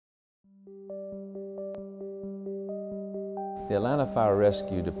The Atlanta Fire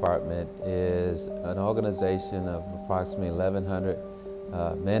Rescue Department is an organization of approximately 1,100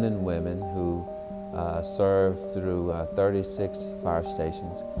 men and women who serve through 36 fire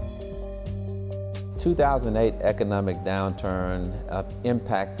stations. 2008 economic downturn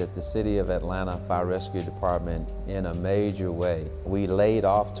impacted the City of Atlanta Fire Rescue Department in a major way. We laid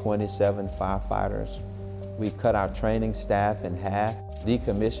off 27 firefighters. We cut our training staff in half,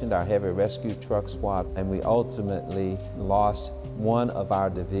 decommissioned our heavy rescue truck squad, and we ultimately lost one of our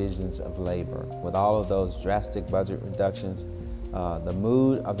divisions of labor. With all of those drastic budget reductions, the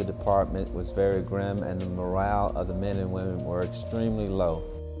mood of the department was very grim and the morale of the men and women were extremely low.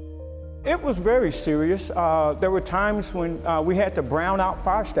 It was very serious. There were times when we had to brown out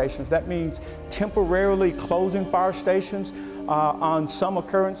fire stations. That means temporarily closing fire stations. On some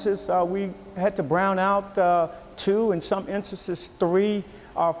occurrences, we had to brown out 2, in some instances 3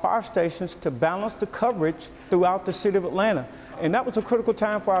 fire stations to balance the coverage throughout the city of Atlanta. And that was a critical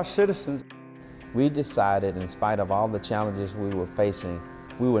time for our citizens. We decided, in spite of all the challenges we were facing,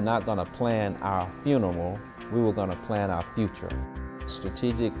 we were not going to plan our funeral, we were going to plan our future.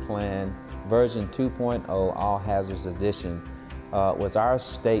 Strategic Plan version 2.0 All Hazards Edition was our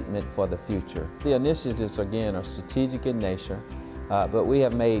statement for the future. The initiatives, again, are strategic in nature, but we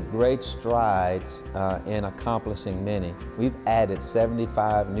have made great strides in accomplishing many. We've added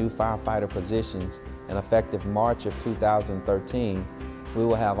 75 new firefighter positions, and effective March of 2013, we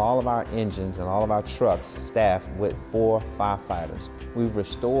will have all of our engines and all of our trucks staffed with 4 firefighters. We've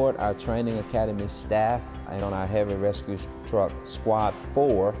restored our training academy staff, and on our heavy rescue truck squad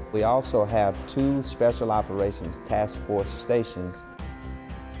 4, we also have 2 special operations task force stations.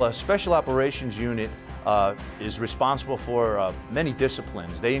 A special operations unit is responsible for many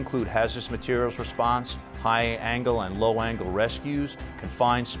disciplines. They include hazardous materials response, high angle and low angle rescues,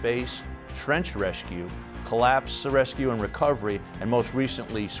 confined space, trench rescue, collapse rescue and recovery, and most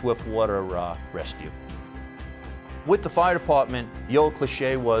recently swift water rescue. With the fire department, the old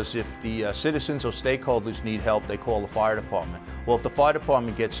cliche was if the citizens or stakeholders need help, they call the fire department. Well, if the fire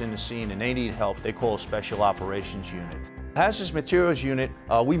department gets in the scene and they need help, they call a special operations unit. Hazardous materials unit,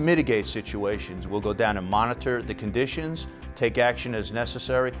 we mitigate situations. We'll go down and monitor the conditions, take action as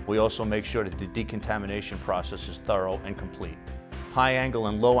necessary. We also make sure that the decontamination process is thorough and complete. High angle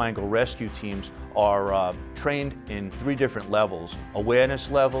and low angle rescue teams are trained in 3 different levels: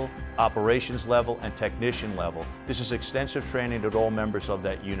 awareness level, operations level, and technician level. This is extensive training that all members of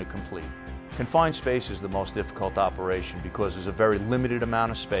that unit complete. Confined space is the most difficult operation because there's a very limited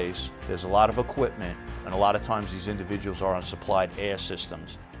amount of space, there's a lot of equipment, and a lot of times these individuals are on supplied air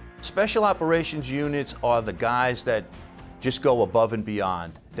systems. Special operations units are the guys that just go above and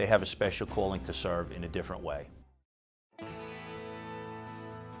beyond. They have a special calling to serve in a different way.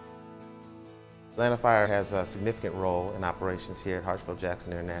 Atlanta Fire has a significant role in operations here at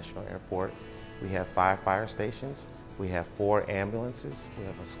Hartsfield-Jackson International Airport. We have 5 fire stations, we have 4 ambulances, we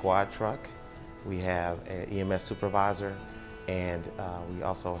have a squad truck, we have an EMS supervisor, and we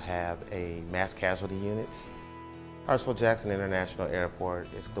also have a mass casualty units. Hartsfield-Jackson International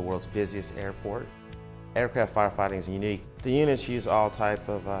Airport is the world's busiest airport. Aircraft firefighting is unique. The units use all type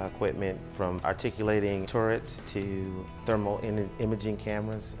of equipment, from articulating turrets to thermal imaging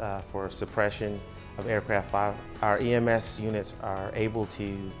cameras for suppression of aircraft fire. Our EMS units are able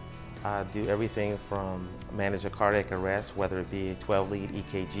to do everything from manage a cardiac arrest, whether it be 12-lead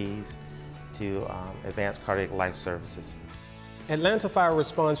EKGs, to advanced cardiac life services. Atlanta Fire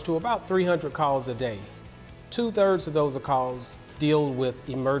responds to about 300 calls a day. 2/3 of those calls deal with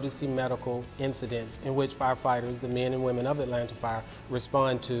emergency medical incidents in which firefighters, the men and women of Atlanta Fire,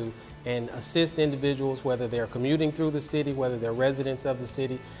 respond to and assist individuals, whether they're commuting through the city, whether they're residents of the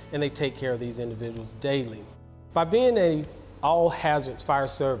city, and they take care of these individuals daily. By being a all hazards fire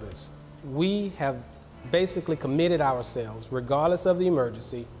service, we have basically committed ourselves, regardless of the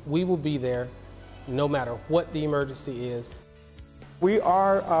emergency, we will be there no matter what the emergency is. We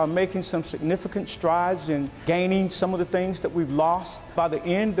are making some significant strides in gaining some of the things that we've lost. By the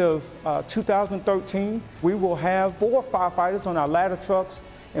end of 2013, we will have 4 firefighters on our ladder trucks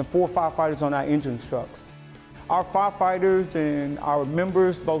and 4 firefighters on our engine trucks. Our firefighters and our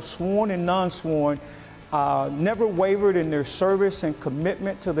members, both sworn and non-sworn, never wavered in their service and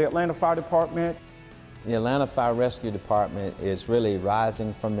commitment to the Atlanta Fire Department. The Atlanta Fire Rescue Department is really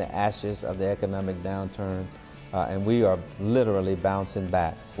rising from the ashes of the economic downturn. And we are literally bouncing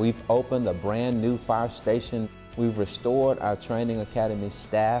back. We've opened a brand new fire station. We've restored our training academy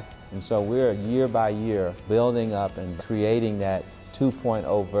staff. And so we're year by year building up and creating that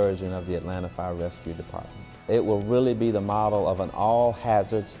 2.0 version of the Atlanta Fire Rescue Department. It will really be the model of an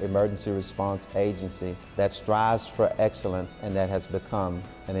all-hazards emergency response agency that strives for excellence and that has become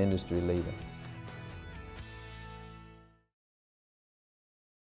an industry leader.